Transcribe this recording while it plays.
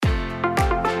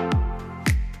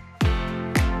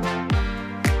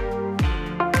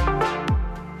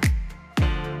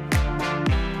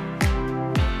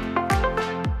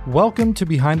Welcome to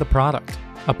Behind the Product,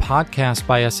 a podcast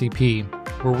by SEP,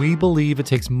 where we believe it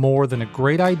takes more than a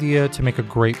great idea to make a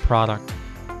great product.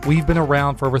 We've been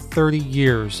around for over 30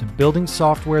 years, building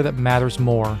software that matters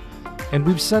more, and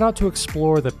we've set out to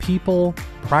explore the people,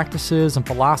 practices, and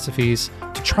philosophies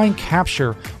to try and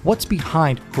capture what's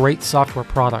behind great software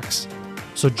products.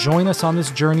 So join us on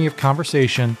this journey of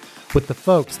conversation with the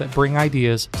folks that bring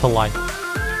ideas to life.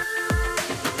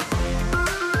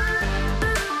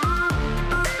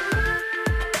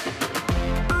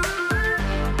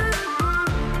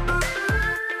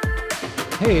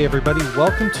 Hey everybody,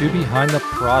 welcome to Behind the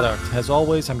Product. As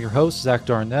always, I'm your host, Zach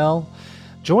Darnell.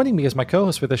 Joining me as my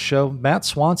co-host for this show, Matt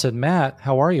Swanson. Matt,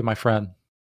 how are you, my friend?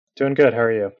 Doing good. How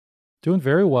are you? Doing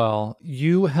very well.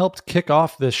 You helped kick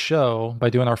off this show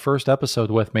by doing our first episode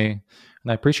with me,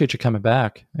 and I appreciate you coming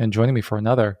back and joining me for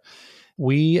another.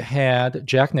 We had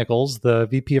Jack Nichols, the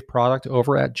VP of Product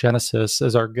over at Genesys,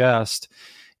 as our guest.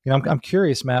 I'm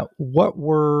curious, Matt, what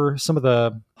were some of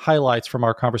the highlights from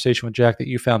our conversation with Jack that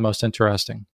you found most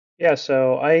interesting? Yeah,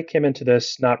 so I came into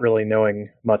this not really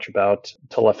knowing much about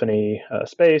telephony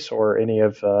space or any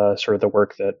of sort of the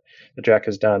work that Jack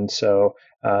has done. So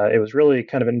it was really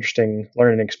kind of an interesting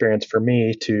learning experience for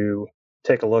me to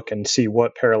take a look and see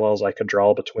what parallels I could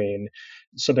draw between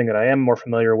something that I am more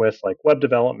familiar with, like web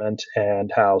development,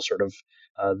 and how sort of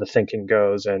the thinking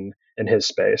goes in his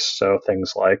space. So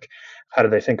things like how do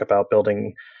they think about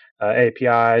building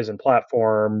APIs and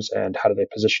platforms, and how do they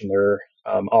position their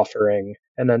offering,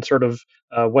 and then sort of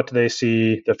what do they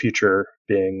see the future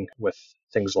being with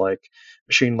things like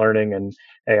machine learning and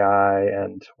AI,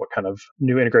 and what kind of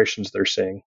new integrations they're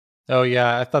seeing. Oh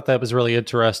yeah, I thought that was really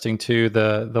interesting too,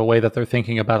 the way that they're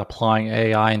thinking about applying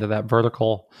AI into that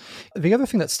vertical. The other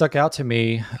thing that stuck out to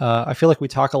me, I feel like we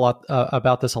talk a lot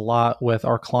about this a lot with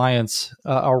our clients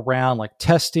around like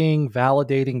testing,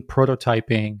 validating,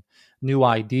 prototyping new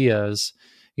ideas.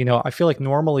 I feel like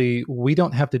normally we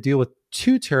don't have to deal with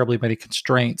too terribly many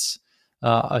constraints,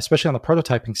 especially on the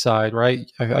prototyping side, right?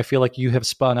 I feel like you have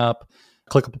spun up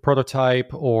clickable prototype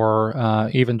or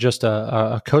even just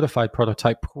a codified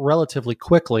prototype relatively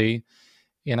quickly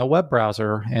in a web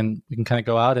browser, and we can kind of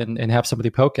go out and have somebody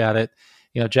poke at it.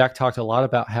 Jack talked a lot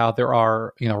about how there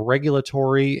are,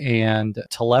 regulatory and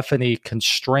telephony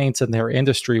constraints in their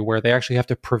industry where they actually have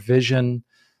to provision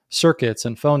circuits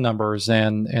and phone numbers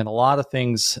and a lot of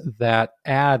things that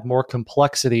add more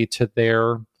complexity to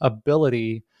their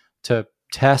ability to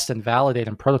test and validate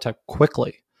and prototype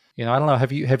quickly. I don't know.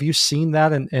 Have you seen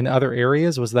that in other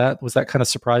areas? Was that kind of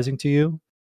surprising to you?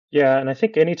 Yeah, and I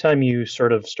think anytime you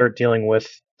sort of start dealing with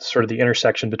sort of the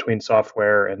intersection between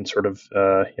software and sort of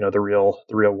the real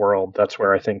world, that's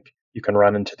where I think you can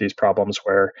run into these problems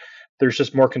where there's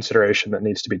just more consideration that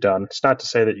needs to be done. It's not to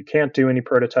say that you can't do any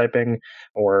prototyping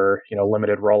or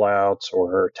limited rollouts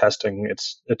or testing.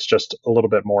 It's just a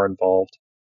little bit more involved.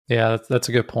 Yeah, that's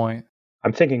a good point.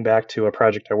 I'm thinking back to a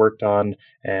project I worked on,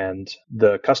 and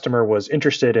the customer was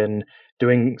interested in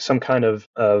doing some kind of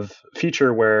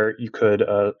feature where you could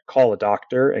call a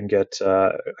doctor and get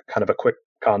kind of a quick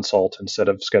consult instead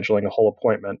of scheduling a whole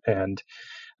appointment. And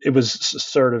it was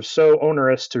sort of so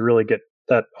onerous to really get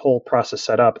that whole process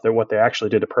set up that what they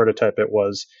actually did to prototype it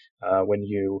was when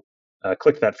you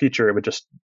click that feature, it would just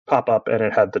pop up and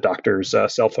it had the doctor's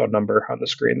cell phone number on the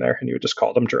screen there, and you would just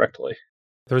call them directly.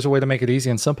 There's a way to make it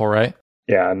easy and simple, right?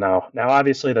 Yeah, now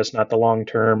obviously that's not the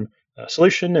long-term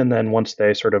solution. And then once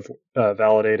they sort of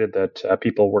validated that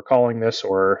people were calling this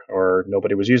or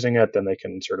nobody was using it, then they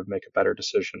can sort of make a better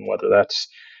decision whether that's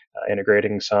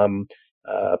integrating some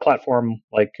platform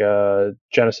like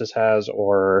Genesys has,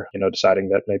 or deciding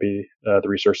that maybe the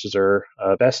resources are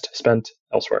best spent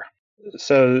elsewhere.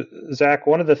 So Zach,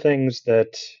 one of the things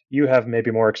that you have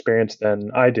maybe more experience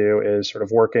than I do is sort of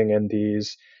working in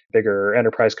these bigger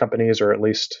enterprise companies, or at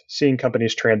least seeing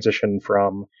companies transition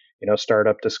from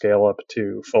startup to scale up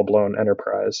to full-blown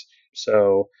enterprise.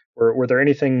 So were there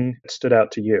anything that stood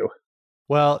out to you?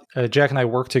 Well, Jack and I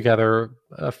worked together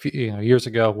a few years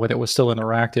ago when it was still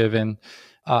interactive, and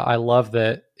I love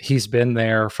that he's been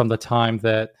there from the time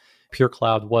that Pure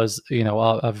Cloud was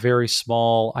a very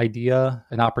small idea,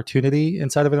 an opportunity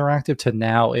inside of interactive, to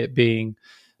now it being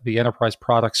the enterprise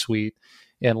product suite.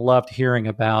 And loved hearing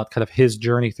about kind of his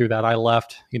journey through that. I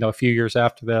left, a few years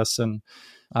after this, and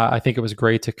I think it was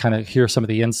great to kind of hear some of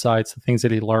the insights, the things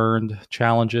that he learned,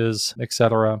 challenges, et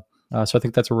cetera. So I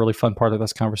think that's a really fun part of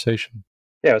this conversation.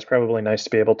 Yeah, it was probably nice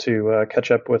to be able to catch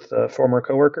up with a former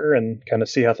coworker and kind of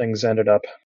see how things ended up.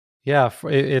 Yeah,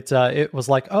 it was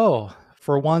like, oh,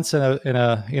 for once in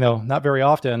a not very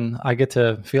often, I get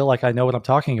to feel like I know what I'm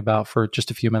talking about for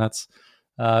just a few minutes.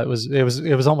 It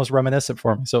was almost reminiscent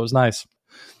for me, so it was nice.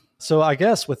 So I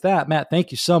guess with that, Matt,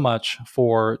 thank you so much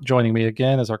for joining me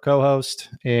again as our co-host,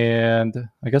 and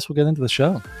I guess we'll get into the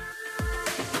show.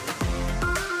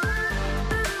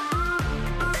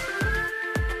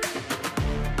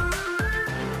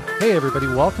 Hey everybody,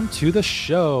 welcome to the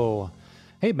show.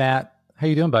 Hey Matt, how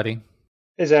you doing, buddy?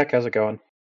 Hey Zach, how's it going?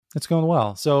 It's going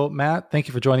well. So Matt, thank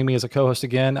you for joining me as a co-host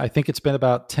again. I think it's been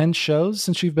about 10 shows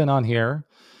since you've been on here.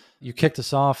 You kicked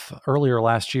us off earlier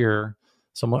last year,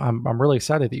 so I'm really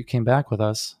excited that you came back with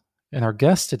us. And our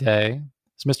guest today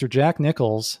is Mr. Jack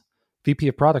Nichols, VP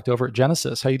of Product over at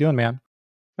Genesys. How you doing, man?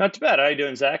 Not too bad. How you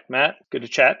doing, Zach? Matt, good to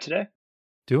chat today.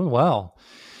 Doing well.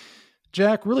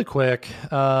 Jack, really quick,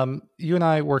 you and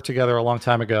I worked together a long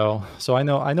time ago, so I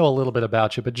know a little bit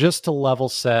about you, but just to level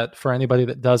set for anybody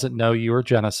that doesn't know you or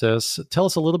Genesys, tell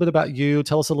us a little bit about you.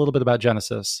 Tell us a little bit about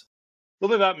Genesys. A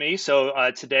little bit about me. So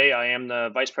today I am the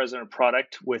Vice President of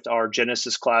Product with our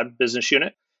Genesys Cloud business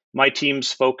unit. My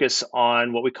teams focus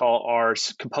on what we call our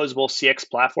composable CX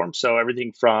platform. So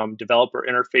everything from developer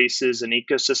interfaces and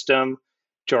ecosystem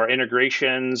to our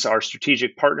integrations, our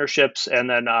strategic partnerships, and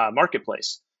then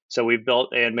marketplace. So we've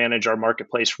built and manage our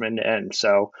marketplace from end to end.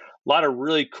 So a lot of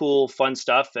really cool, fun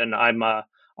stuff. And I'm a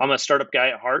startup guy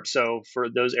at heart. So for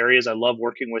those areas, I love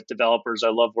working with developers. I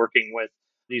love working with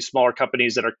these smaller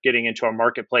companies that are getting into our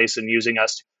marketplace and using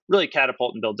us to really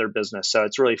catapult and build their business. So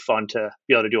it's really fun to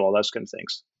be able to do all those kind of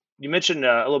things. You mentioned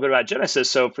a little bit about Genesys.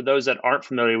 So for those that aren't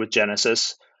familiar with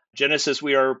Genesys,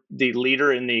 we are the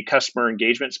leader in the customer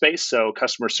engagement space. So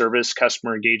customer service,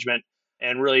 customer engagement,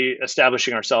 and really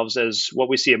establishing ourselves as what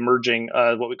we see emerging,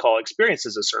 what we call experience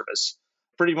as a service.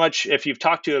 Pretty much, if you've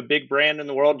talked to a big brand in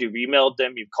the world, you've emailed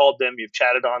them, you've called them, you've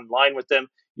chatted online with them,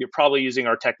 you're probably using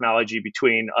our technology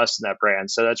between us and that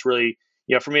brand. So that's really,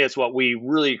 for me, it's what we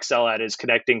really excel at is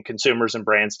connecting consumers and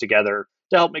brands together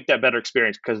to help make that better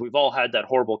experience, because we've all had that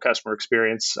horrible customer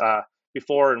experience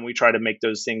before, and we try to make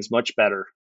those things much better.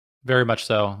 Very much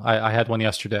so. I had one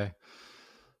yesterday.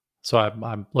 So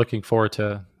I'm looking forward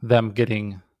to them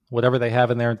getting whatever they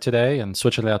have in there today and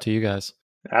switching it out to you guys.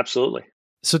 Absolutely.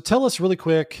 So tell us really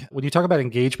quick, when you talk about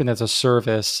engagement as a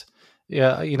service,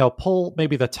 pull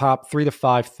maybe the top 3 to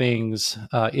 5 things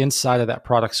inside of that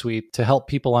product suite to help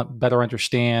people better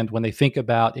understand when they think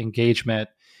about engagement.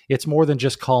 It's more than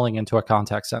just calling into a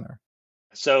contact center.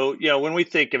 So, when we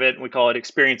think of it, we call it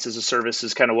experience as a service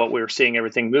is kind of what we're seeing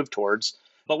everything move towards.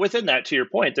 But within that, to your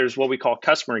point, there's what we call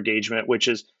customer engagement, which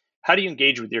is how do you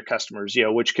engage with your customers,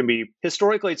 which can be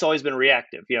historically, it's always been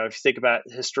reactive. If you think about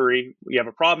history, you have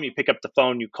a problem, you pick up the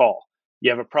phone, you call.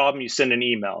 You have a problem, you send an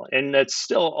email. And that's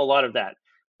still a lot of that.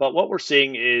 But what we're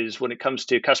seeing is when it comes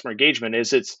to customer engagement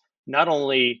is it's not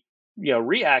only,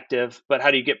 reactive, but how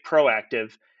do you get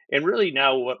proactive? And really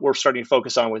now what we're starting to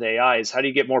focus on with AI is how do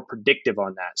you get more predictive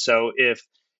on that? So if,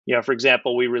 for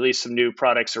example, we release some new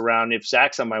products around if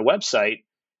Zach's on my website,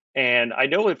 and I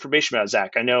know information about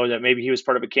Zach. I know that maybe he was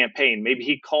part of a campaign. Maybe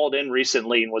he called in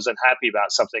recently and was unhappy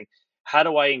about something. How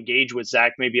do I engage with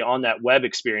Zach maybe on that web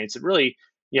experience and really,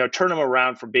 turn him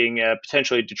around from being a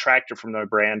potentially detractor from the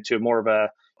brand to more of a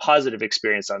positive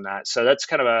experience on that? So that's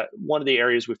kind of one of the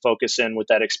areas we focus in with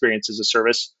that experience as a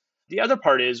service. The other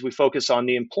part is we focus on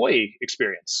the employee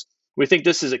experience. We think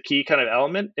this is a key kind of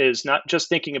element, is not just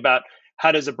thinking about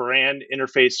how does a brand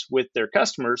interface with their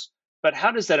customers, but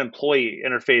how does that employee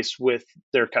interface with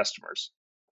their customers?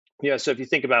 So if you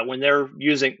think about when they're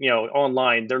using,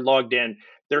 online, they're logged in,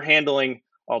 they're handling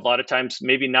a lot of times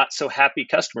maybe not so happy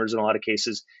customers in a lot of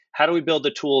cases. How do we build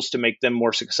the tools to make them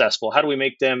more successful? How do we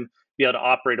make them be able to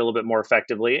operate a little bit more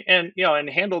effectively and, and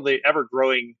handle the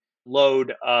ever-growing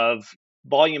load of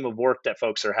volume of work that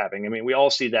folks are having? I mean, we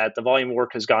all see that the volume of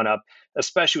work has gone up,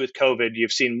 especially with COVID.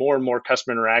 You've seen more and more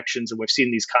customer interactions, and we've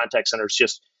seen these contact centers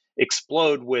just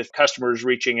explode with customers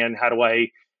reaching in. How do I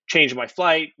change my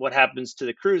flight? What happens to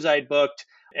the cruise I booked?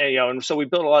 And so we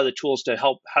built a lot of the tools to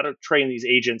help how to train these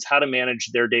agents, how to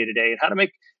manage their day to day, and how to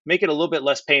make it a little bit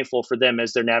less painful for them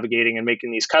as they're navigating and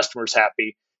making these customers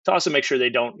happy. To also make sure they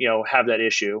don't, have that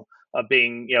issue of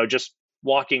being, just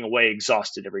walking away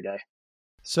exhausted every day.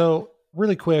 So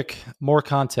really quick, more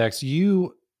context.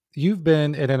 You've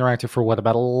been at Interactive for what,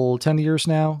 about 10 years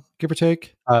now, give or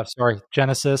take?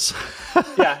 Genesys.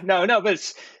 But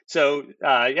it's, so,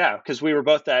 because we were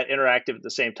both at Interactive at the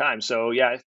same time. So,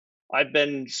 I've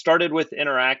been started with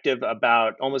Interactive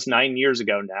about almost 9 years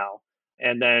ago now,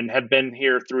 and then have been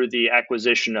here through the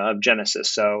acquisition of Genesys.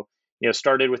 So,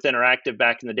 started with Interactive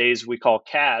back in the days we call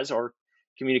CAS, or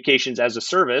Communications as a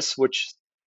Service, which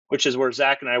is where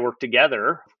Zach and I worked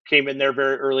together. Came in there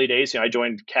very early days. I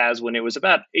joined CAS when it was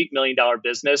about $8 million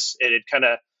business. It had kind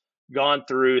of gone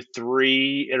through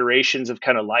three iterations of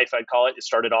kind of life, I'd call it. It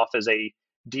started off as a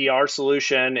DR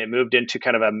solution, it moved into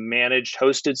kind of a managed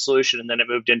hosted solution, and then it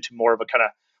moved into more of a kind of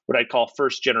what I'd call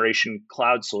first generation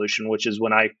cloud solution, which is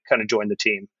when I kind of joined the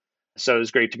team. So it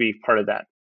was great to be part of that.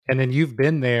 And then you've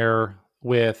been there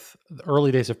with the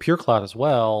early days of Pure Cloud as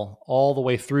well, all the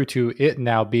way through to it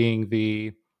now being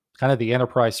the kind of the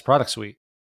enterprise product suite.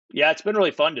 Yeah, it's been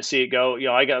really fun to see it go.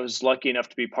 I was lucky enough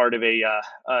to be part of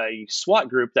a SWAT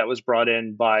group that was brought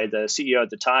in by the CEO at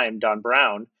the time, Don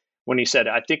Brown, when he said,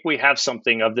 "I think we have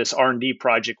something of this R&D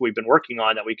project we've been working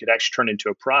on that we could actually turn into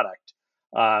a product."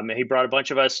 And he brought a bunch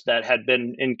of us that had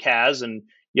been in CAS and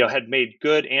had made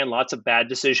good and lots of bad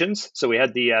decisions. So we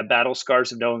had the battle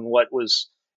scars of knowing what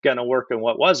was going to work and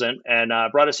what wasn't, and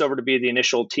brought us over to be the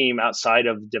initial team outside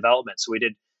of development. So we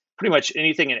did pretty much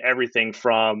anything and everything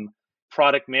from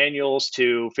product manuals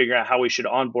to figure out how we should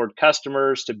onboard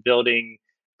customers to building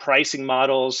pricing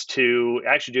models to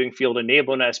actually doing field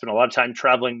enablement. I spent a lot of time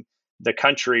traveling the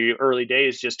country early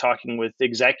days just talking with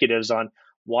executives on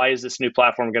why is this new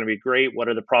platform going to be great? What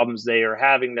are the problems they are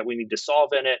having that we need to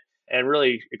solve in it? And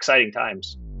really exciting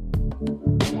times.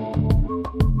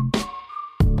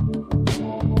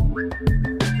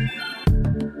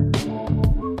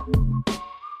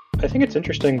 I think it's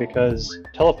interesting because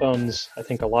telephones, I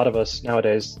think a lot of us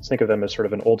nowadays think of them as sort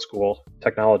of an old school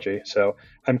technology. So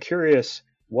I'm curious,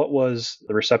 what was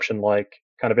the reception like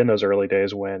kind of in those early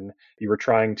days when you were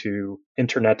trying to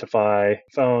internetify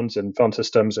phones and phone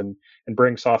systems and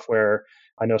bring software?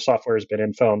 I know software has been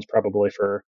in phones probably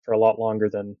for a lot longer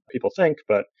than people think,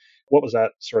 but what was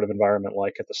that sort of environment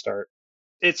like at the start?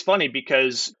 It's funny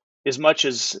because as much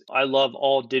as I love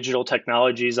all digital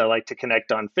technologies, I like to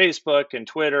connect on Facebook and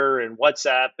Twitter and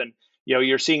WhatsApp. And,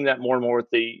 you're seeing that more and more with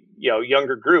the,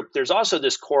 younger group. There's also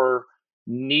this core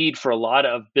need for a lot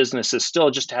of businesses still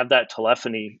just to have that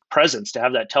telephony presence, to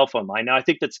have that telephone line. Now, I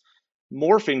think that's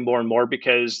morphing more and more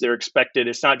because they're expected,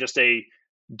 it's not just a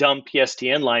dumb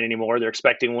PSTN line anymore. They're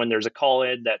expecting when there's a call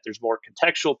in that there's more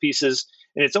contextual pieces.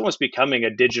 And it's almost becoming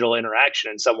a digital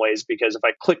interaction in some ways because if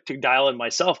I click to dial in my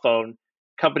cell phone,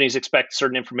 companies expect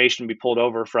certain information to be pulled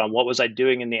over from what was I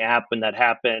doing in the app when that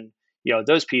happened,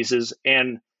 those pieces.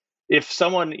 And if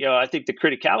someone, I think the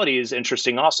criticality is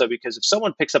interesting also because if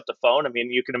someone picks up the phone, I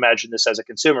mean, you can imagine this as a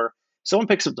consumer, someone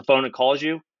picks up the phone and calls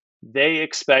you, they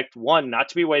expect one, not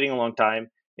to be waiting a long time,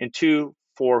 and two,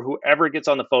 for whoever gets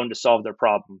on the phone to solve their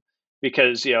problem.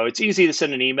 Because, it's easy to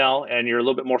send an email and you're a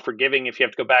little bit more forgiving if you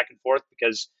have to go back and forth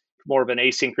because more of an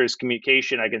asynchronous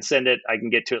communication. I can send it, I can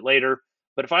get to it later.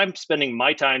 But if I'm spending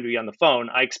my time to be on the phone,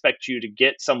 I expect you to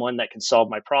get someone that can solve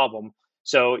my problem.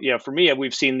 So, for me,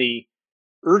 we've seen the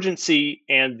urgency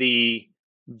and the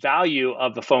value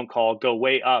of the phone call go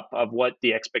way up of what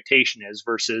the expectation is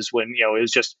versus when, it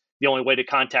was just the only way to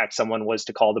contact someone was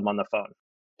to call them on the phone.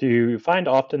 Do you find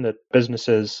often that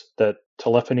businesses that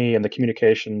telephony and the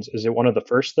communications, is it one of the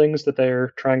first things that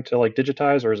they're trying to like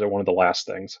digitize or is it one of the last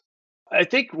things? I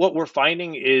think what we're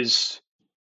finding is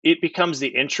it becomes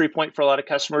the entry point for a lot of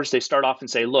customers. They start off and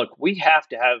say, look, we have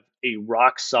to have a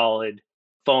rock solid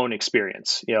phone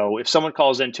experience. If someone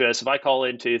calls into us, if I call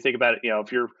into, think about it,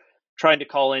 if you're trying to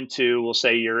call into, we'll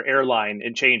say your airline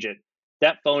and change it,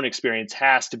 that phone experience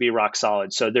has to be rock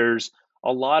solid. So there's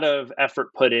a lot of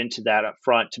effort put into that up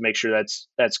front to make sure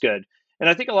that's good. And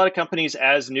I think a lot of companies,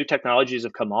 as new technologies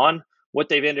have come on, what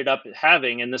they've ended up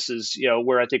having, and this is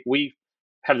where I think we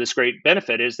have this great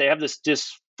benefit, is they have this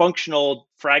dysfunctional,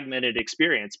 fragmented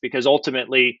experience because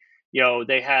ultimately,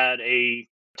 they had a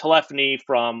telephony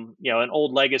from an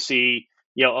old legacy,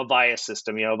 Avaya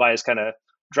system. Avaya's kind of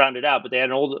drowned it out, but they had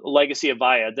an old legacy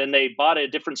Avaya. Then they bought a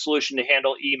different solution to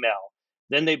handle email.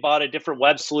 Then they bought a different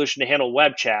web solution to handle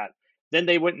web chat. Then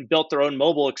they went and built their own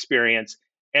mobile experience.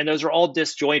 And those are all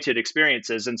disjointed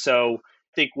experiences. And so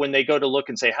I think when they go to look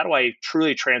and say, how do I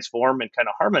truly transform and kind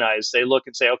of harmonize? They look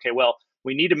and say, okay, well,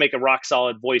 we need to make a rock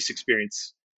solid voice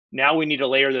experience. Now we need to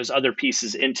layer those other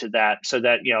pieces into that so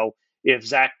that, if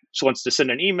Zach wants to send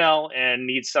an email and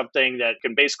needs something that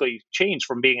can basically change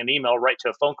from being an email right to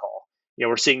a phone call,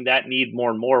 we're seeing that need more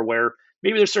and more where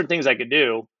maybe there's certain things I could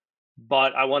do,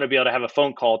 but I want to be able to have a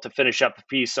phone call to finish up a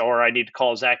piece, or I need to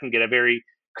call Zach and get a very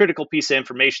critical piece of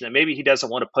information that maybe he doesn't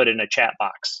want to put in a chat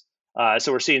box.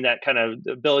 So we're seeing that kind of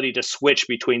ability to switch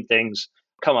between things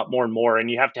come up more and more.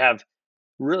 And you have to have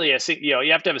really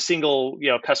you have to have a single,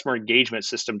 customer engagement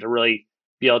system to really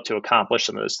be able to accomplish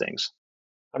some of those things.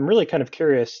 I'm really kind of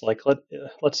curious, like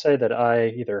let's say that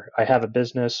I have a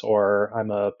business or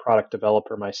I'm a product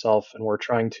developer myself and we're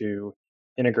trying to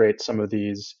integrate some of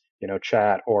these,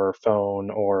 chat or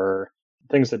phone or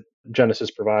things that Genesis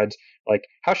provides, like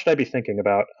how should I be thinking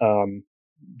about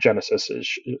Genesis?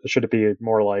 Should it be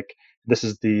more like this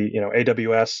is the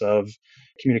AWS of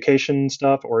communication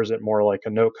stuff, or is it more like a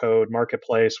no code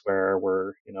marketplace where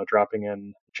we're dropping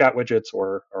in chat widgets,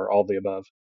 or all the above?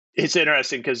 It's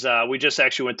interesting because we just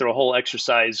actually went through a whole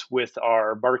exercise with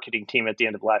our marketing team at the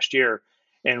end of last year,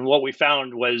 and what we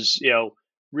found was,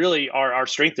 really our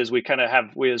strength is we kind of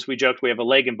have, as we joked, we have a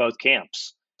leg in both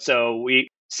camps. So we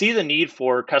see the need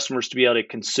for customers to be able to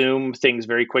consume things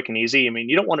very quick and easy. I mean,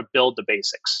 you don't want to build the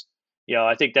basics.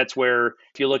 I think that's where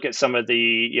if you look at some of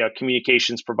the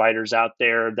communications providers out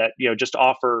there that just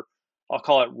offer, I'll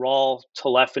call it raw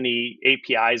telephony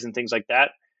APIs and things like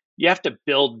that, you have to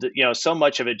build so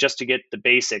much of it just to get the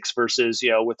basics versus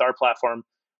with our platform,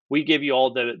 we give you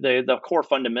all the core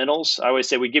fundamentals. I always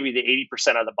say we give you the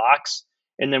 80% of the box,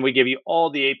 and then we give you all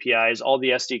the APIs, all the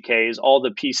SDKs, all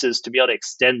the pieces to be able to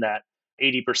extend that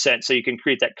 80% so you can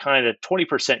create that kind of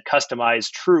 20%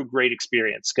 customized true great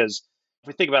experience. Because if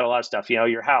we think about a lot of stuff,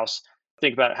 your house,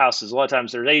 think about houses, a lot of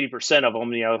times there's 80% of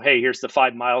them, hey, here's the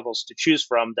 5 models to choose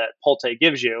from that Pulte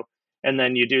gives you. And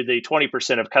then you do the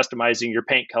 20% of customizing your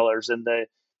paint colors and the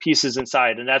pieces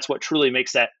inside. And that's what truly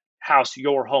makes that house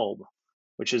your home,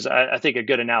 which is, I think, a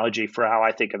good analogy for how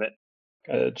I think of it.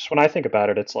 Just when I think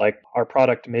about it, it's like our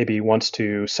product maybe wants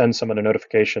to send someone a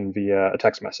notification via a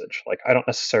text message. Like I don't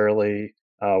necessarily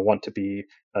want to be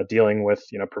dealing with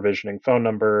provisioning phone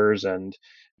numbers and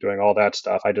doing all that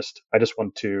stuff. I just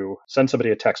want to send somebody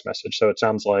a text message. So it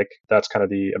sounds like that's kind of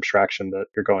the abstraction that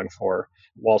you're going for,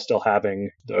 while still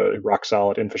having the rock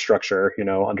solid infrastructure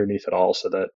underneath it all, so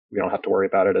that we don't have to worry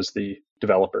about it as the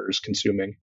developers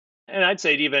consuming. And I'd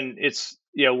say even it's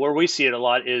where we see it a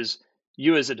lot is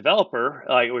you as a developer,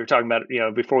 like we were talking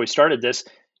about before we started this,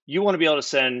 you want to be able to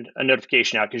send a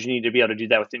notification out because you need to be able to do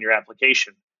that within your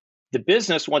application. The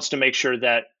business wants to make sure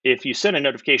that if you send a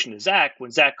notification to Zach,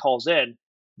 when Zach calls in,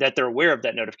 that they're aware of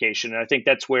that notification. And I think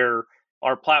that's where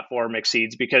our platform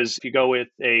exceeds, because if you go with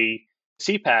a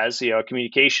CPaaS, a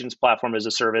communications platform as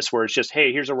a service, where it's just,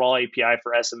 hey, here's a raw API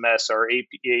for SMS or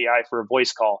API for a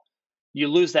voice call, you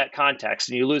lose that context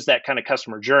and you lose that kind of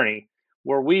customer journey.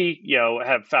 Where we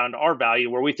have found our value,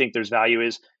 where we think there's value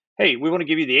is, hey, we want to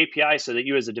give you the API so that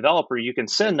you as a developer, you can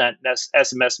send that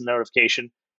SMS notification.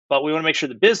 But we want to make sure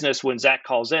the business, when Zach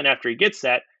calls in after he gets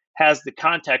that, has the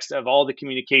context of all the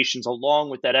communications along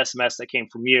with that SMS that came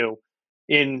from you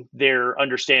in their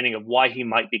understanding of why he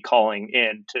might be calling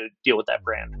in to deal with that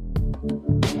brand.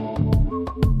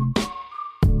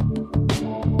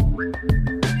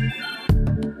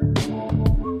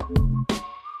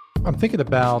 I'm thinking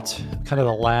about kind of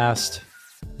the last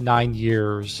 9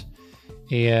 years.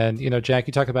 And, Jack,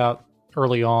 you talk about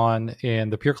early on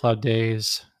in the PureCloud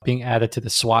days being added to the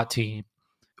SWAT team.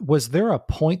 Was there a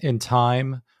point in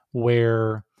time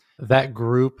where that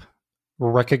group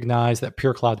recognized that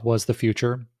PureCloud was the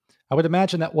future? I would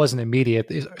imagine that wasn't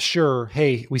immediate. Sure,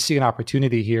 hey, we see an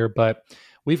opportunity here, but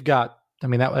we've got,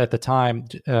 that at the time,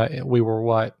 we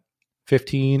were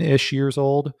 15-ish years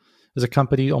old as a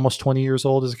company, almost 20 years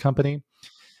old as a company.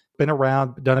 Been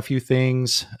around, done a few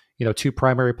things, 2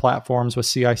 primary platforms with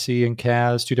CIC and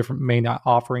CAS, 2 different main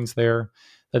offerings there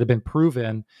that have been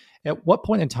proven. At what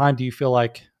point in time do you feel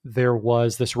like there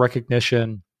was this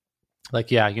recognition, like,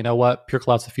 yeah, you know what,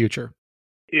 PureCloud's the future?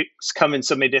 It's come in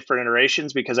so many different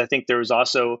iterations, because I think there was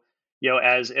also,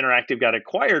 as Interactive got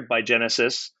acquired by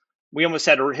Genesis, we almost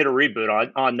had to hit a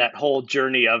reboot on that whole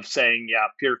journey of saying, yeah,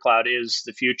 PureCloud is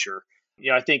the future.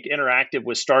 I think Interactive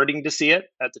was starting to see it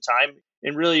at the time.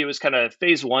 And really, it was kind of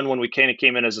phase 1 when we kind of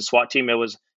came in as a SWAT team.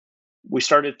 We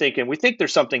started thinking, we think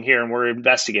there's something here and we're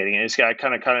investigating it. It's got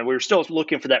kind of, we were still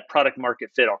looking for that product market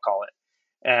fit, I'll call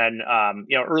it. And,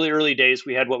 early days,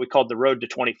 we had what we called the road to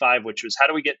 25, which was how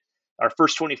do we get our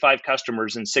first 25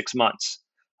 customers in 6 months,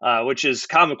 which is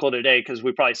comical today because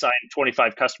we probably signed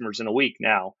 25 customers in a week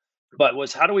now. But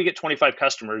was how do we get 25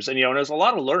 customers? And, and there's a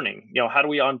lot of learning, how do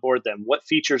we onboard them? What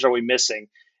features are we missing?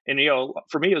 And,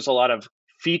 for me, it was a lot of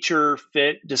feature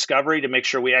fit discovery to make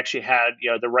sure we actually had,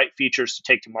 the right features to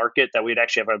take to market, that we'd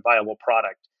actually have a viable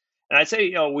product. And I'd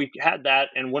say, we had that.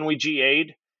 And when we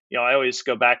GA'd, I always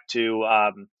go back to,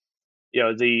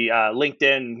 the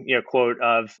LinkedIn, quote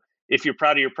of, if you're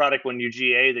proud of your product when you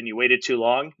GA, then you waited too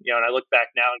long. And I look back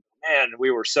now and man,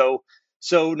 we were so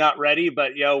not ready,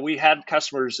 but we had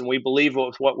customers and we believed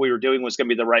what we were doing was going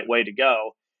to be the right way to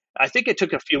go. I think it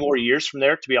took a few more years from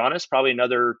there, to be honest, probably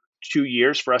another 2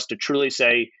 years for us to truly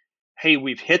say, hey,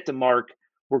 we've hit the mark.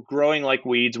 We're growing like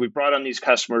weeds. We brought on these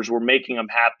customers. We're making them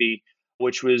happy,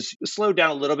 which was slowed down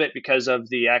a little bit because of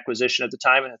the acquisition at the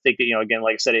time. And I think, again,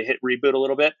 like I said, it hit reboot a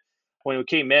little bit. when we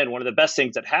came in, one of the best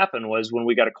things that happened was when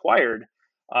we got acquired,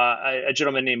 a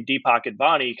gentleman named Deepak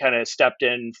Advani kind of stepped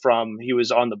in from, he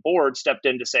was on the board, stepped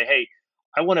in to say, hey,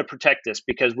 I want to protect this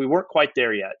because we weren't quite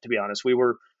there yet, to be honest.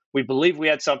 We believed we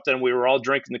had something. We were all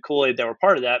drinking the Kool-Aid that were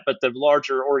part of that, but the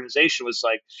larger organization was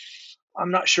like,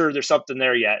 I'm not sure there's something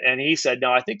there yet. And he said,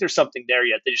 no, I think there's something there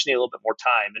yet. They just need a little bit more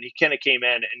time. And he kind of came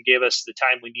in and gave us the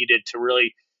time we needed to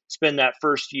really spend that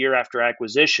first year after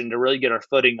acquisition to really get our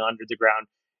footing under the ground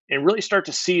and really start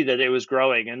to see that it was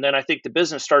growing. And then I think the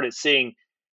business started seeing,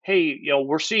 hey,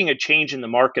 we're seeing a change in the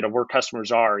market of where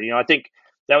customers are. I think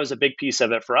that was a big piece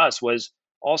of it for us was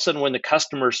all of a sudden when the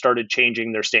customers started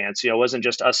changing their stance, it wasn't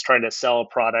just us trying to sell a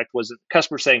product, was the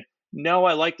customer saying, no,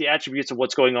 I like the attributes of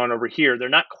what's going on over here. They're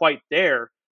not quite there,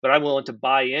 but I'm willing to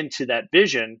buy into that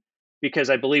vision because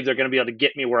I believe they're going to be able to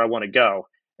get me where I want to go.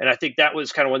 And I think that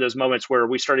was kind of one of those moments where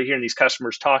we started hearing these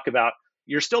customers talk about,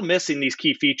 you're still missing these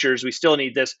key features. We still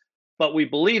need this, but we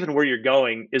believe in where you're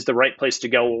going is the right place to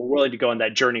go. We're willing to go on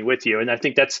that journey with you. And I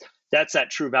think that's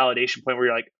that true validation point where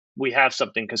you're like, we have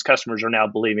something because customers are now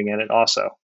believing in it also.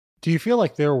 Do you feel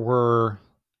like there were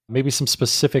maybe some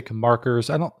specific markers?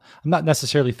 I'm not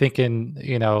necessarily thinking,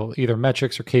 either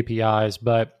metrics or KPIs,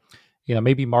 but,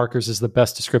 maybe markers is the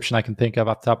best description I can think of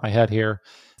off the top of my head here,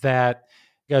 that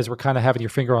you guys were kind of having your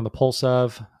finger on the pulse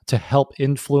of to help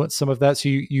influence some of that. So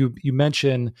you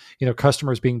mentioned,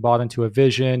 customers being bought into a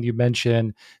vision. You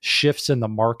mentioned shifts in the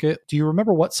market. Do you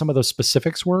remember what some of those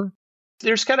specifics were?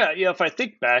 There's kind of, if I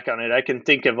think back on it, I can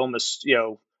think of almost,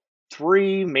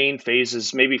 three main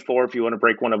phases, maybe four if you want to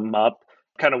break one of them up,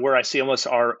 kind of where I see almost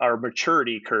our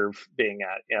maturity curve being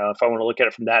at. If I want to look at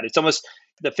it from that, it's almost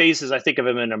the phases I think of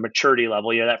them in a maturity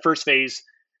level. That first phase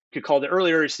could call the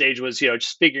earlier stage was,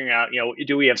 just figuring out,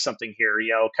 do we have something here,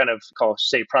 kind of call,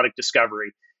 say, product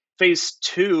discovery. Phase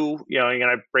two, and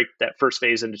I break that first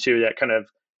phase into two, that kind of,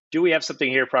 do we have something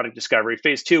here, product discovery.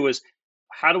 Phase two was,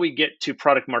 how do we get to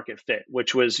product market fit,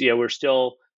 which was, we're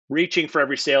still reaching for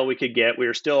every sale we could get. We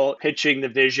were still pitching the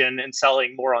vision and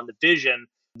selling more on the vision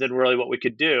than really what we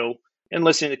could do and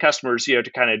listening to customers, to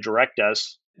kind of direct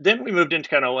us. Then we moved into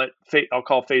kind of what I'll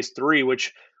call phase three,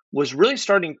 which was really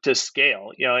starting to scale,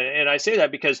 and I say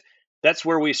that because that's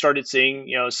where we started seeing,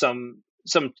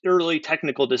 some early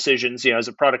technical decisions, as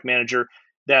a product manager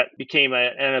that became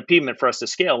an impediment for us to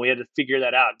scale. We had to figure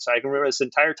that out. So I can remember this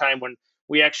entire time when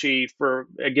we actually, for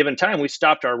a given time, we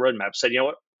stopped our roadmap, said,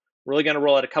 what, we're really going to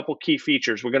roll out a couple key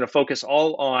features. We're going to focus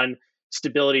all on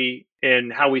stability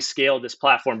and how we scale this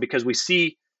platform because we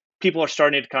see people are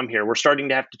starting to come here. We're starting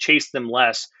to have to chase them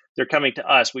less. They're coming to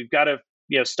us. We've got to,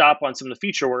 stop on some of the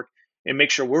feature work and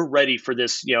make sure we're ready for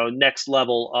this, next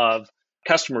level of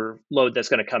customer load that's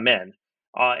going to come in.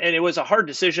 And it was a hard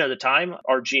decision at the time.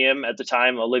 Our GM at the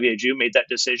time, Olivier Ju, made that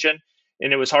decision.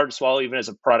 And it was hard to swallow even as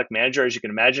a product manager, as you can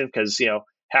imagine, because,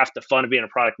 half the fun of being a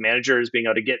product manager is being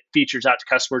able to get features out to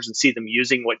customers and see them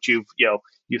using what you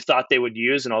thought they would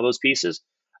use and all those pieces.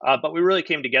 But we really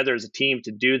came together as a team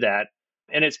to do that.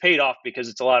 And it's paid off because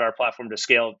it's allowed our platform to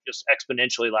scale just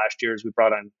exponentially last year as we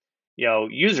brought on,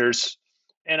 users.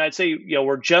 And I'd say,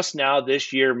 we're just now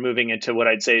this year moving into what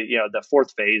I'd say, the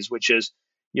fourth phase, which is,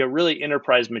 really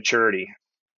enterprise maturity.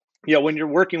 When you're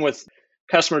working with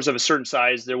customers of a certain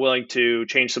size, they're willing to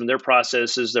change some of their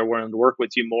processes. They're willing to work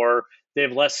with you more. They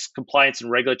have less compliance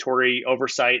and regulatory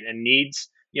oversight and needs.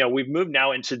 We've moved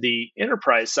now into the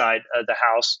enterprise side of the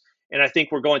house. And I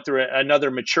think we're going through another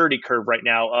maturity curve right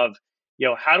now of,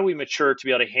 how do we mature to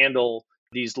be able to handle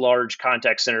these large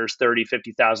contact centers, 30,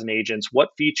 50,000 agents? What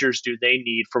features do they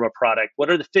need from a product? What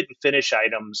are the fit and finish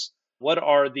items? What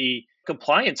are the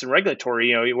compliance and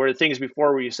regulatory, where the things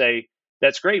before where you say,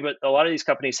 that's great, but a lot of these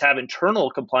companies have internal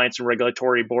compliance and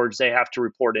regulatory boards they have to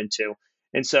report into.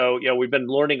 And so, we've been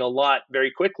learning a lot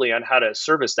very quickly on how to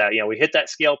service that. We hit that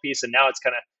scale piece and now it's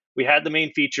kind of, we had the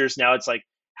main features. Now it's like,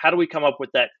 how do we come up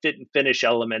with that fit and finish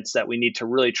elements that we need to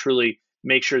really, truly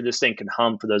make sure this thing can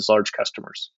hum for those large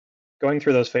customers? Going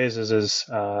through those phases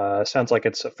sounds like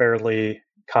it's a fairly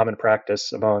common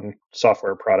practice among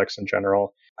software products in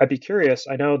general. I'd be curious.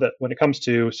 I know that when it comes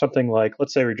to something like,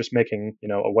 let's say we're just making,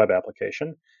 a web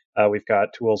application, we've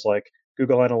got tools like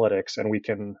Google Analytics, and we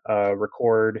can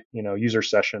record, user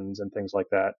sessions and things like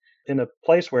that. In a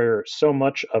place where so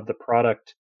much of the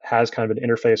product has kind of an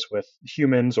interface with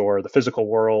humans or the physical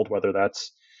world, whether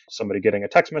that's somebody getting a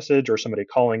text message or somebody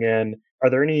calling in, are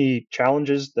there any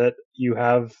challenges that you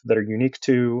have that are unique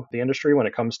to the industry when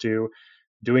it comes to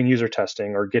doing user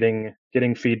testing or getting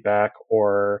feedback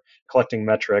or collecting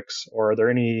metrics? Or are there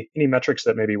any metrics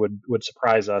that maybe would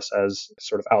surprise us as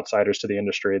sort of outsiders to the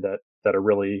industry that are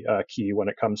really key when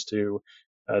it comes to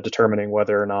determining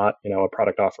whether or not a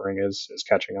product offering is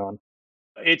catching on?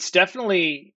 It's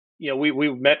definitely,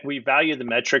 we value the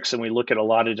metrics and we look at a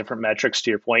lot of different metrics.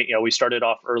 To your point, we started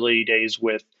off early days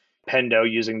with Pendo,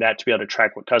 using that to be able to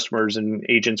track what customers and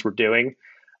agents were doing.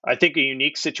 I think a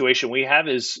unique situation we have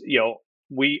is,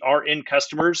 we are in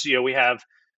customers. We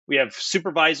have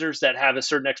supervisors that have a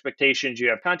certain expectations. You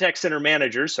have contact center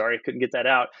managers. Sorry, I couldn't get that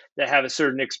out. That have a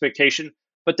certain expectation.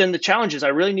 But then the challenge is I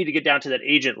really need to get down to that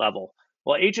agent level.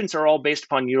 Well, agents are all based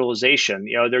upon utilization.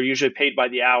 They're usually paid by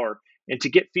the hour. And to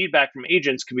get feedback from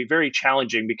agents can be very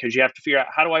challenging because you have to figure out,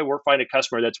 how do I find a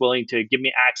customer that's willing to give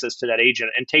me access to that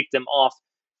agent and take them off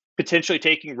potentially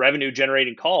taking revenue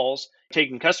generating calls,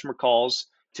 taking customer calls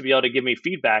to be able to give me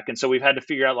feedback. And so we've had to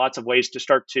figure out lots of ways to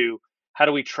start to, how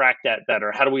do we track that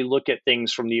better? How do we look at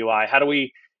things from the UI? How do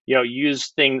we,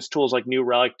 use tools like New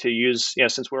Relic to use,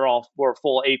 since we're a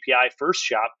full API first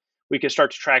shop, we can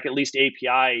start to track at least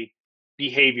API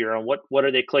behavior and what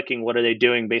are they clicking, what are they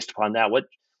doing based upon that?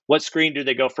 What screen do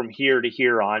they go from here to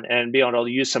here on, and be able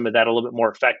to use some of that a little bit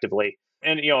more effectively.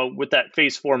 And with that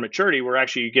phase 4 maturity, we're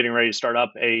actually getting ready to start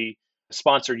up a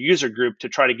sponsored user group to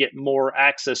try to get more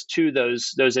access to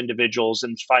those individuals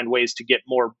and find ways to get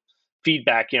more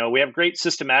feedback. We have great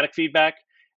systematic feedback,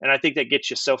 and I think that gets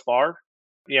you so far.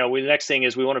 The next thing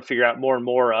is we want to figure out more and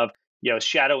more of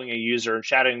shadowing a user and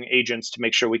shadowing agents to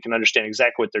make sure we can understand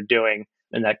exactly what they're doing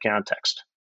in that context.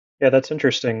 Yeah, that's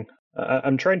interesting.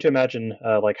 I'm trying to imagine,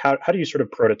 like, how do you sort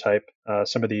of prototype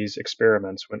some of these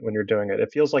experiments when you're doing it? It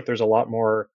feels like there's a lot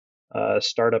more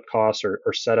startup costs or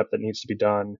setup that needs to be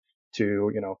done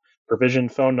to, provision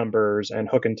phone numbers and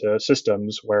hook into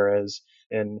systems, whereas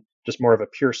in just more of a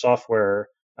pure software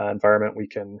environment, we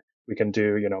can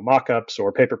do, mock-ups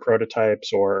or paper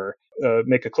prototypes or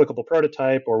make a clickable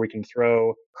prototype, or we can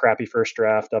throw crappy first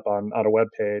draft up on a web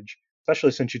page.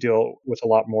 Especially since you deal with a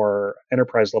lot more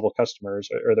enterprise level customers.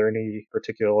 Are there any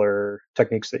particular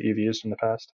techniques that you've used in the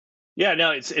past? Yeah, no,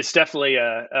 it's definitely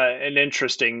an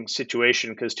interesting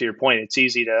situation because, to your point, it's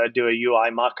easy to do a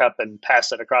UI mockup and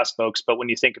pass it across folks. But when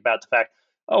you think about the fact,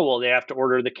 oh well, they have to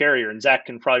order the carrier, and Zach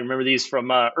can probably remember these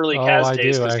from early Oh, CAS I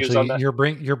days do because he was on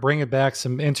actually. the. You're bringing back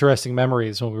some interesting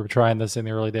memories when we were trying this in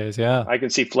the early days. Yeah. I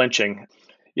can see flinching.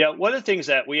 Yeah, one of the things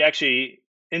that we actually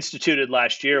instituted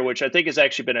last year, which I think has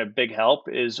actually been a big help,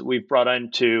 is we've brought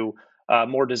into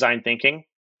more design thinking.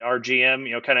 Our GM,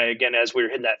 kind of again, as we were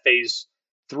hitting that phase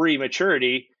 3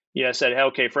 maturity, said, hey,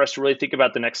 okay, for us to really think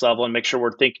about the next level and make sure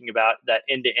we're thinking about that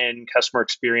end-to-end customer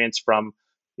experience from,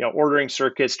 ordering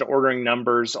circuits to ordering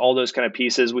numbers, all those kind of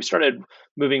pieces, we started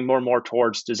moving more and more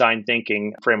towards design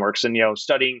thinking frameworks and,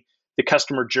 studying the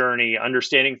customer journey,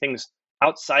 understanding things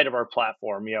outside of our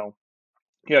platform,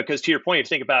 because to your point, you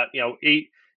think about,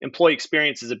 employee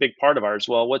experience is a big part of ours.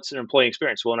 Well, what's an employee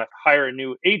experience? Well, when I hire a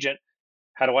new agent,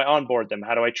 how do I onboard them?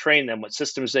 How do I train them? What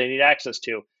systems do they need access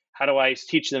to? How do I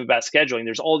teach them about scheduling?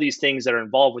 There's all these things that are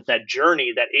involved with that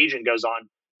journey that agent goes on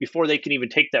before they can even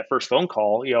take that first phone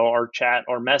call, or chat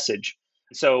or message.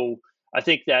 So I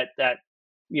think that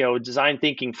design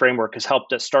thinking framework has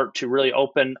helped us start to really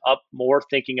open up more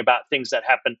thinking about things that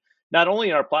happen not only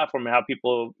in our platform and how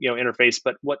people interface,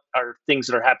 but what are things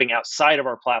that are happening outside of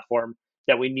our platform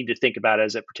that we need to think about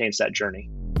as it pertains to that journey.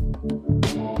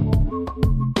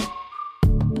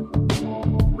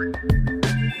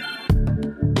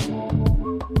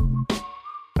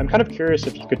 I'm kind of curious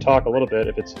if you could talk a little bit,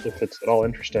 if it's at all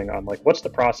interesting, on like what's the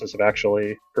process of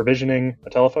actually provisioning a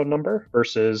telephone number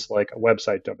versus like a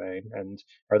website domain, and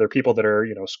are there people that are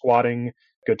squatting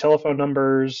good telephone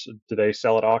numbers? Do they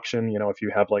sell at auction? If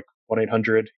you have like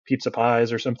 1-800 pizza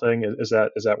pies or something, is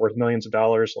that worth millions of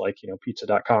dollars like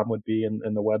pizza.com would be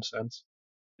in the web sense?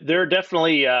 There are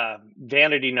definitely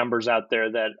vanity numbers out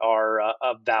there that are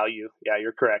of value. Yeah,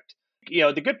 you're correct.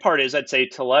 The good part is I'd say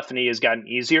telephony has gotten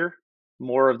easier.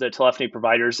 More of the telephony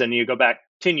providers, and you go back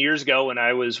 10 years ago when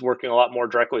I was working a lot more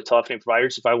directly with telephony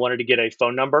providers. If I wanted to get a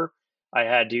phone number, I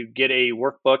had to get a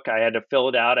workbook. I had to fill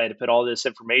it out. I had to put all this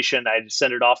information. I had to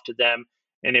send it off to them,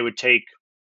 and it would take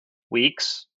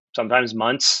weeks, sometimes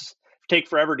months, take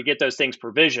forever to get those things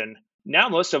provisioned. Now,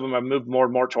 most of them have moved more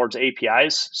and more towards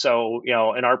APIs. So,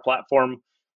 in our platform,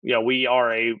 we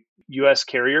are a US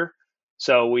carrier.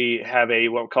 So we have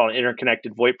what we call an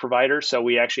interconnected VoIP provider. So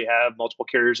we actually have multiple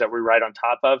carriers that we write on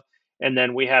top of. And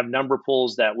then we have number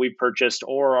pools that we purchased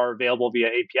or are available via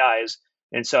APIs.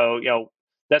 And so,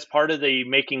 that's part of the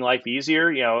making life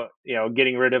easier,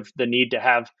 getting rid of the need to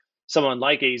have someone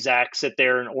like a Zach sit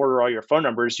there and order all your phone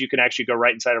numbers. You can actually go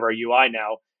right inside of our UI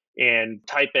now and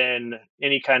type in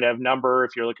any kind of number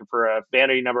if you're looking for a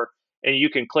vanity number, and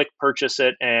you can click purchase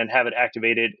it and have it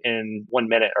activated in 1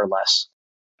 minute or less.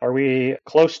 Are we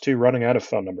close to running out of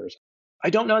phone numbers? I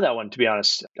don't know that one, to be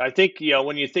honest. I think,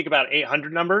 when you think about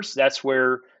 800 numbers, that's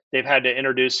where they've had to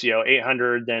introduce,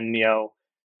 800, then,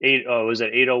 was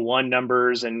it 801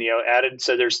 numbers and, added.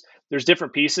 So there's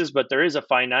different pieces, but there is a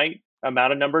finite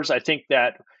amount of numbers. I think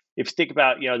that if you think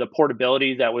about, the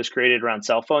portability that was created around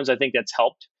cell phones, I think that's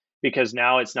helped because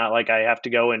now it's not like I have to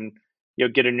go and,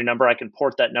 get a new number. I can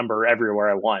port that number everywhere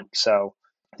I want. So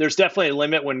there's definitely a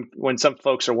limit when some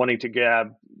folks are wanting to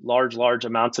grab large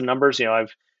amounts of numbers.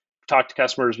 I've talked to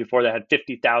customers before that had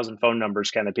 50,000 phone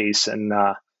numbers kind of piece and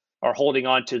are holding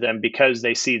on to them because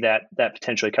they see that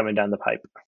potentially coming down the pipe.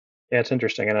 Yeah, it's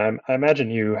interesting. And I imagine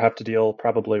you have to deal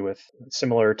probably with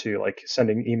similar to like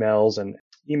sending emails and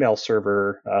email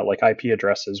server like IP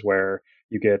addresses where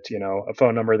you get, a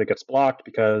phone number that gets blocked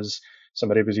because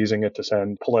somebody was using it to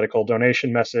send political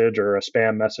donation message or a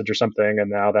spam message or something. And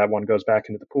now that one goes back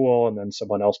into the pool and then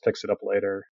someone else picks it up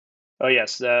later. Oh,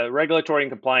 yes. The regulatory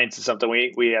and compliance is something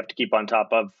we have to keep on top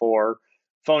of for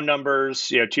phone numbers.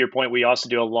 To your point, we also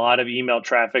do a lot of email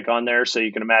traffic on there. So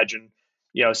you can imagine,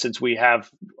 since we have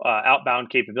outbound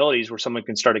capabilities where someone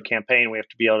can start a campaign, we have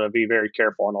to be able to be very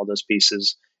careful on all those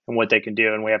pieces and what they can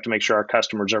do. And we have to make sure our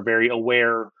customers are very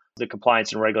aware of the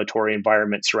compliance and regulatory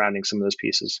environment surrounding some of those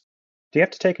pieces. Do you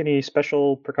have to take any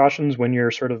special precautions when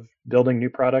you're sort of building new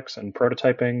products and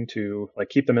prototyping to like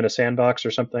keep them in a sandbox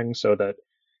or something so that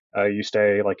you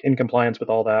stay like in compliance with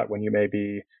all that when you may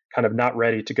be kind of not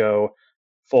ready to go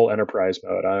full enterprise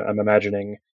mode? I'm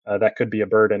imagining that could be a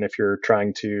burden if you're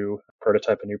trying to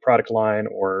prototype a new product line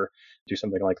or do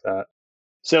something like that.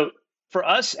 So for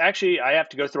us, actually, I have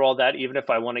to go through all that even if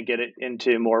I want to get it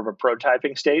into more of a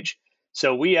prototyping stage.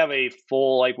 So we have a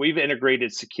full, we've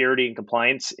integrated security and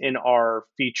compliance in our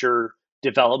feature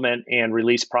development and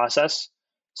release process.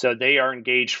 So they are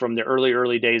engaged from the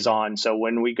early days on. So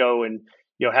when we go and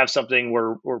have something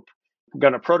we're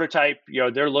going to prototype,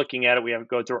 they're looking at it. We have to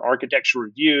go through architecture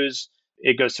reviews.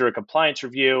 It goes through a compliance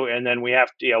review, and then we have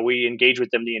to, we engage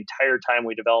with them the entire time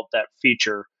we develop that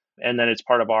feature, and then it's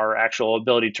part of our actual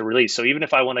ability to release. So even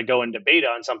if I want to go into beta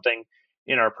on something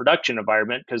in our production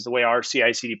environment, because the way our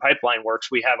CI/CD pipeline works,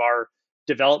 we have our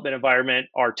development environment,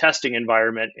 our testing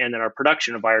environment, and then our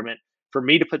production environment. For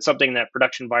me to put something in that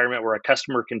production environment where a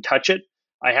customer can touch it,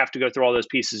 I have to go through all those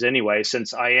pieces anyway.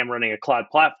 Since I am running a cloud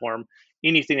platform,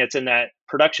 anything that's in that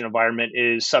production environment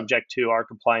is subject to our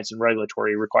compliance and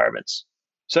regulatory requirements.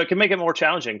 So it can make it more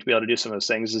challenging to be able to do some of those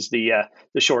things is the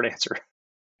short answer.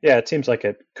 Yeah, it seems like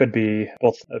it could be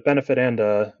both a benefit and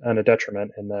a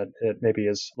detriment in that it maybe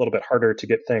is a little bit harder to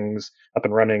get things up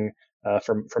and running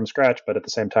from scratch, but at the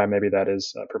same time, maybe that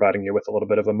is providing you with a little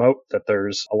bit of a moat that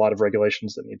there's a lot of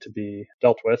regulations that need to be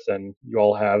dealt with, and you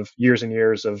all have years and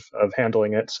years of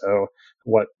handling it. So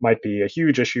what might be a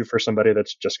huge issue for somebody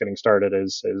that's just getting started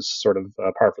is sort of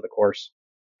par for the course.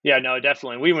 Yeah, no,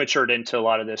 definitely. We matured into a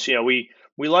lot of this.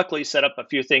 We luckily set up a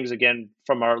few things again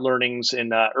from our learnings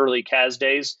in early CAS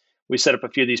days. We set up a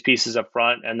few of these pieces up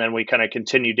front, and then we kind of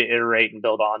continued to iterate and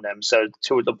build on them. So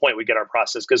to the point we get our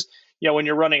process, because when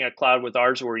you're running a cloud with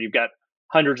ours, where you've got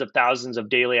hundreds of thousands of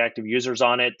daily active users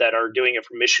on it that are doing it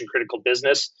for mission critical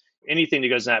business, anything that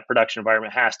goes in that production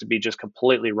environment has to be just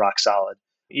completely rock solid.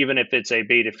 Even if it's a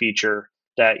beta feature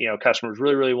that customers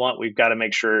really want, we've got to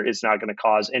make sure it's not going to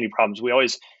cause any problems.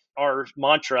 Our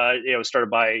mantra started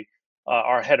by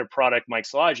our head of product, Mike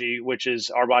Szilagyi, which is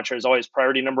our mantra is always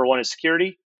priority number one is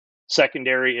security,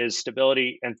 secondary is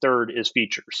stability, and third is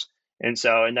features. And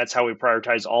that's how we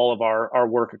prioritize all of our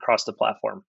work across the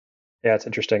platform. Yeah, it's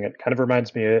interesting. It kind of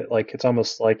reminds me, like it's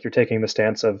almost like you're taking the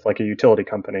stance of like a utility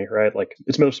company, right? Like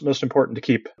it's most important to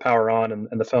keep power on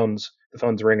and the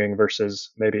phone's ringing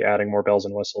versus maybe adding more bells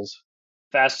and whistles.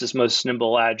 Fastest, most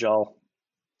nimble, agile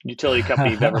utility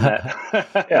company you've ever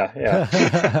met.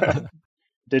 Yeah.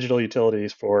 Digital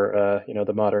utilities for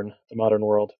the modern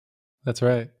world. That's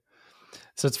right.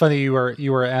 So it's funny you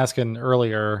were asking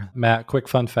earlier, Matt. Quick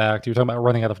fun fact: you were talking about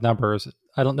running out of numbers.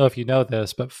 I don't know if you know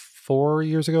this, but 5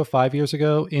 years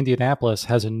ago, Indianapolis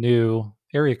has a new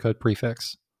area code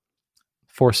prefix,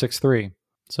 463.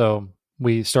 So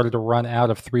we started to run out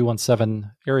of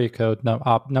 317 area code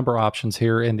number options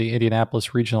here in the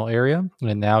Indianapolis regional area,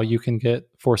 and now you can get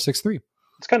 463.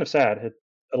 It's kind of sad.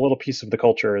 A little piece of the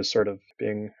culture is sort of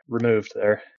being removed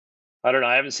there. I don't know.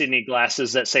 I haven't seen any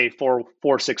glasses that say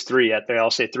 463 yet. They all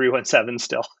say 317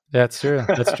 still. That's true.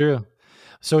 That's true.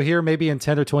 So here, maybe in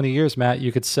 10 or 20 years, Matt,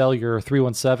 you could sell your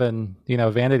 317,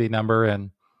 vanity number and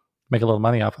make a little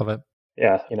money off of it.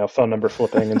 Yeah, phone number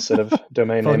flipping instead of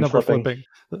domain name flipping.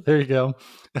 There you go.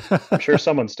 I'm sure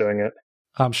someone's doing it.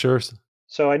 I'm sure.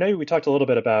 So I know we talked a little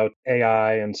bit about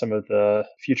AI and some of the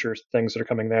future things that are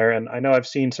coming there, and I know I've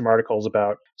seen some articles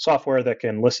about software that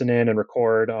can listen in and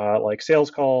record like sales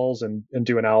calls and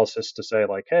do analysis to say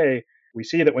like, hey, we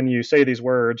see that when you say these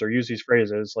words or use these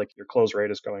phrases, like your close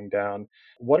rate is going down.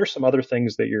 What are some other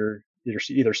things that you're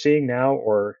either seeing now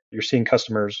or you're seeing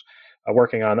customers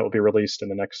working on that will be released in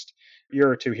the next year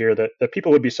or two here that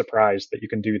people would be surprised that you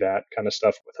can do that kind of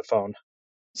stuff with a phone?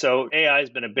 So AI has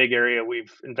been a big area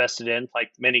we've invested in, like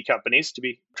many companies, to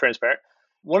be transparent.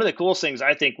 One of the coolest things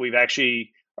I think we've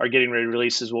actually are getting ready to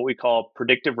release is what we call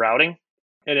predictive routing.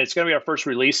 And it's going to be our first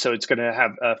release, so it's going to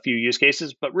have a few use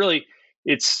cases, but really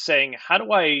it's saying, how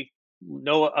do I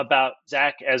know about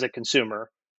Zach as a consumer?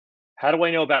 How do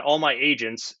I know about all my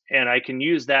agents? And I can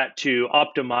use that to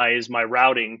optimize my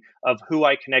routing of who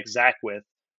I connect Zach with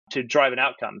to drive an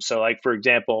outcome. So, like for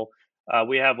example,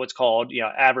 we have what's called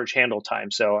average handle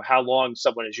time. So, how long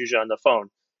someone is usually on the phone.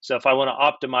 So, if I want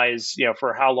to optimize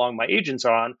for how long my agents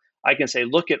are on, I can say,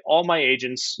 look at all my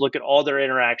agents, look at all their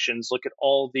interactions, look at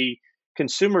all the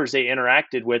consumers they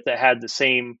interacted with that had the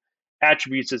same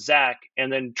attributes as Zach,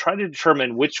 and then try to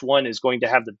determine which one is going to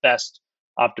have the best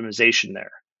optimization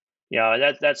there.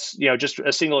 That's just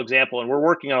a single example, and we're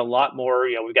working on a lot more.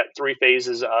 We've got three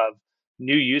phases of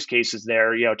new use cases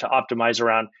there. To optimize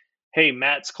around. Hey,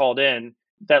 Matt's called in.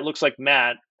 That looks like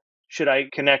Matt. Should I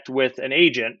connect with an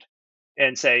agent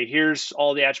and say, here's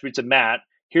all the attributes of Matt.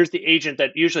 Here's the agent that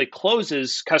usually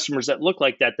closes customers that look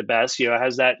like that the best.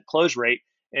 Has that close rate,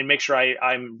 and make sure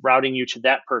I'm routing you to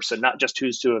that person, not just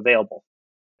who's to available.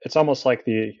 It's almost like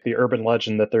the urban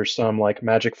legend that there's some like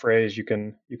magic phrase you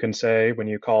can say when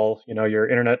you call your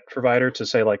internet provider to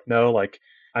say like, no, like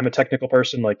I'm a technical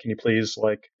person, like can you please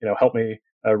like help me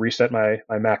reset my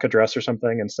MAC address or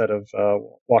something, instead of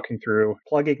walking through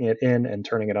plugging it in and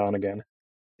turning it on again.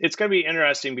 It's going to be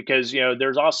interesting because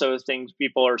there's also things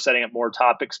people are setting up more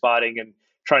topic spotting and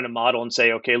trying to model and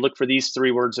say, okay, look for these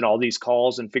three words in all these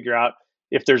calls and figure out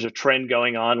if there's a trend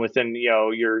going on within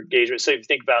your engagement. So if you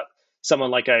think about someone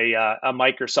like a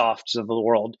Microsoft of the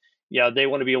world, they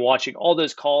want to be watching all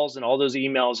those calls and all those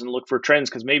emails and look for trends,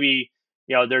 because maybe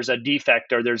there's a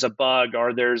defect or there's a bug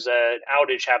or there's an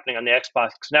outage happening on the Xbox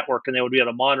network, and they would be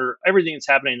able to monitor everything that's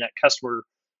happening in that customer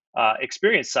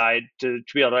experience side to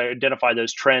be able to identify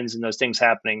those trends and those things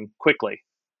happening quickly.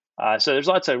 So there's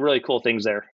lots of really cool things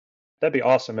there. That'd be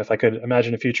awesome if I could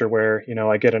imagine a future where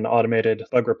I get an automated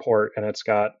bug report and it's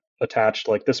got attached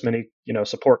like this many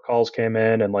support calls came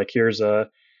in, and like here's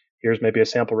maybe a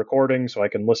sample recording so I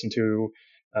can listen to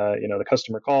the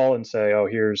customer call and say, oh,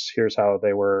 here's how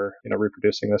they were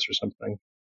reproducing this or something.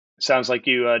 Sounds like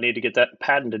you need to get that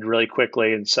patented really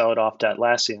quickly and sell it off to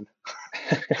Atlassian.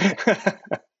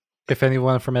 If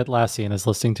anyone from Atlassian is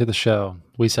listening to the show,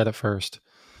 we said it first.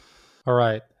 All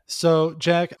right. So,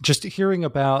 Jack, just hearing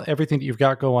about everything that you've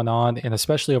got going on, and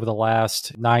especially over the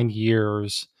last 9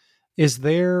 years, is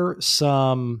there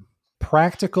some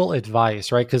practical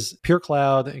advice, right? Because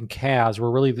PureCloud and CAS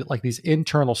were really like these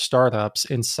internal startups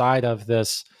inside of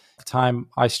this. At the time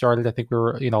I started, I think we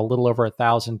were, a little over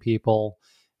 1,000 people.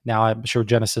 Now I'm sure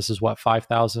Genesis is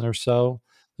 5,000 or so.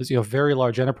 It's, very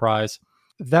large enterprise.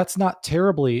 That's not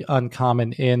terribly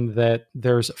uncommon in that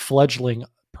there's fledgling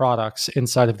products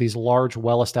inside of these large,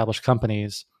 well-established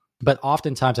companies. But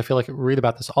oftentimes, I feel like I read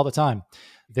about this all the time.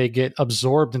 They get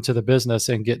absorbed into the business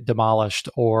and get demolished,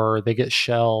 or they get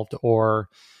shelved, or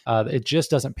it just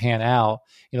doesn't pan out.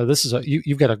 This is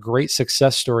you've got a great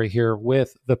success story here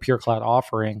with the PureCloud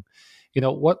offering.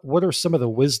 What are some of the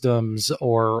wisdoms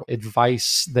or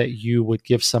advice that you would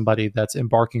give somebody that's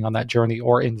embarking on that journey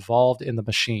or involved in the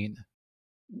machine?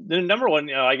 The number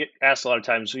one, I get asked a lot of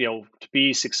times, to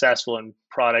be successful in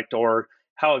product, or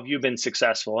how have you been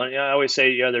successful? And I always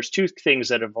say, there's two things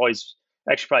that have always,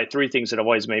 actually probably three things that have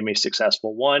always made me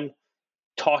successful. One,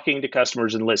 talking to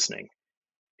customers and listening.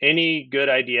 Any good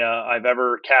idea I've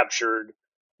ever captured,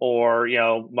 or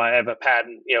I have a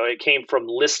patent, it came from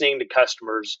listening to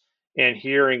customers and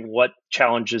hearing what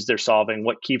challenges they're solving,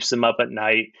 what keeps them up at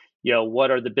night, what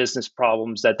are the business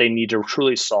problems that they need to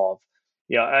truly solve.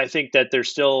 I think that there's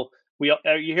still you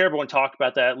hear everyone talk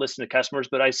about that, listen to customers,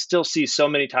 but I still see so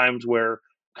many times where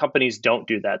companies don't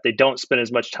do that. They don't spend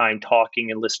as much time talking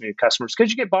and listening to customers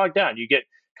because you get bogged down. You get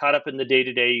caught up in the day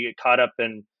to day. You get caught up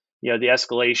in the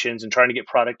escalations and trying to get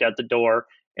product out the door,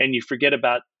 and you forget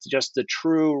about just the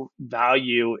true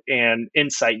value and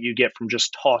insight you get from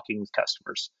just talking with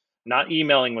customers, not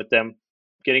emailing with them,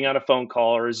 getting on a phone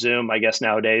call or a Zoom, I guess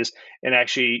nowadays, and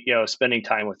actually spending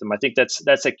time with them. I think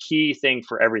that's a key thing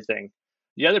for everything.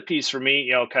 The other piece for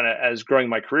me, kind of as growing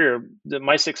my career,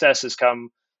 my success has come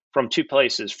from two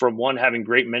places. From one, having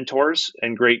great mentors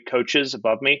and great coaches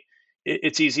above me.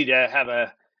 It's easy to have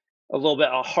a little bit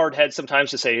a hard head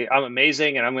sometimes to say, I'm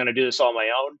amazing and I'm going to do this all on my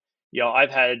own.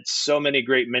 I've had so many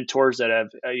great mentors that have,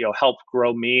 helped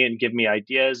grow me and give me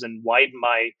ideas and widen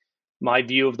my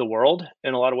view of the world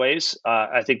in a lot of ways.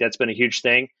 I think that's been a huge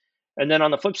thing. And then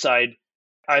on the flip side,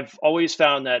 I've always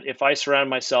found that if I surround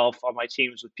myself on my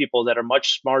teams with people that are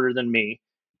much smarter than me,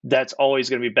 that's always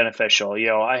going to be beneficial.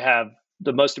 I have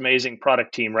the most amazing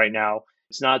product team right now.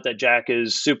 It's not that Jack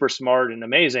is super smart and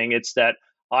amazing. It's that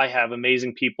I have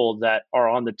amazing people that are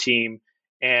on the team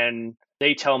and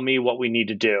they tell me what we need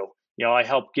to do. I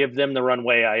help give them the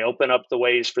runway. I open up the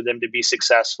ways for them to be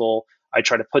successful. I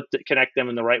try to connect them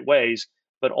in the right ways.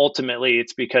 But ultimately,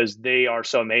 it's because they are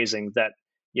so amazing that,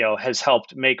 has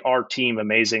helped make our team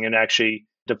amazing and actually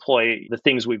deploy the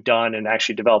things we've done and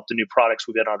actually develop the new products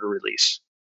we've been on to release.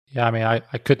 Yeah, I mean, I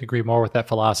couldn't agree more with that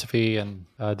philosophy and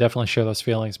definitely share those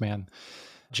feelings, man.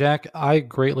 Jack, I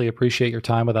greatly appreciate your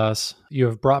time with us. You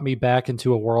have brought me back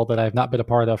into a world that I've not been a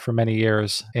part of for many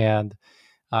years. And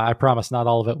I promise not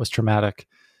all of it was traumatic.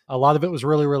 A lot of it was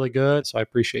really, really good. So I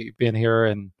appreciate you being here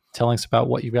and telling us about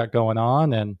what you've got going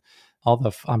on and all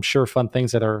the, I'm sure, fun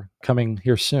things that are coming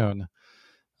here soon.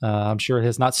 I'm sure it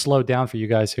has not slowed down for you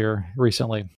guys here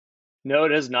recently. No,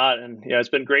 it has not. And it's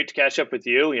been great to catch up with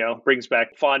you. Brings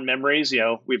back fond memories.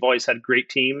 We've always had great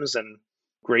teams and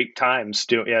great times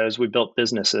as we built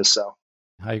businesses. So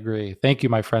I agree. Thank you,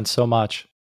 my friend, so much.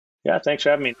 Yeah, thanks for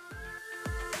having me.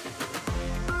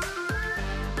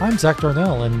 I'm Zach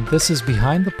Darnell, and this is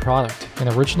Behind the Product, an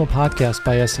original podcast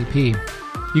by SEP.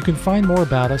 You can find more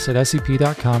about us at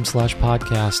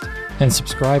sep.com/podcast and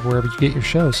subscribe wherever you get your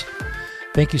shows.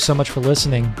 Thank you so much for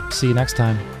listening. See you next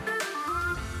time.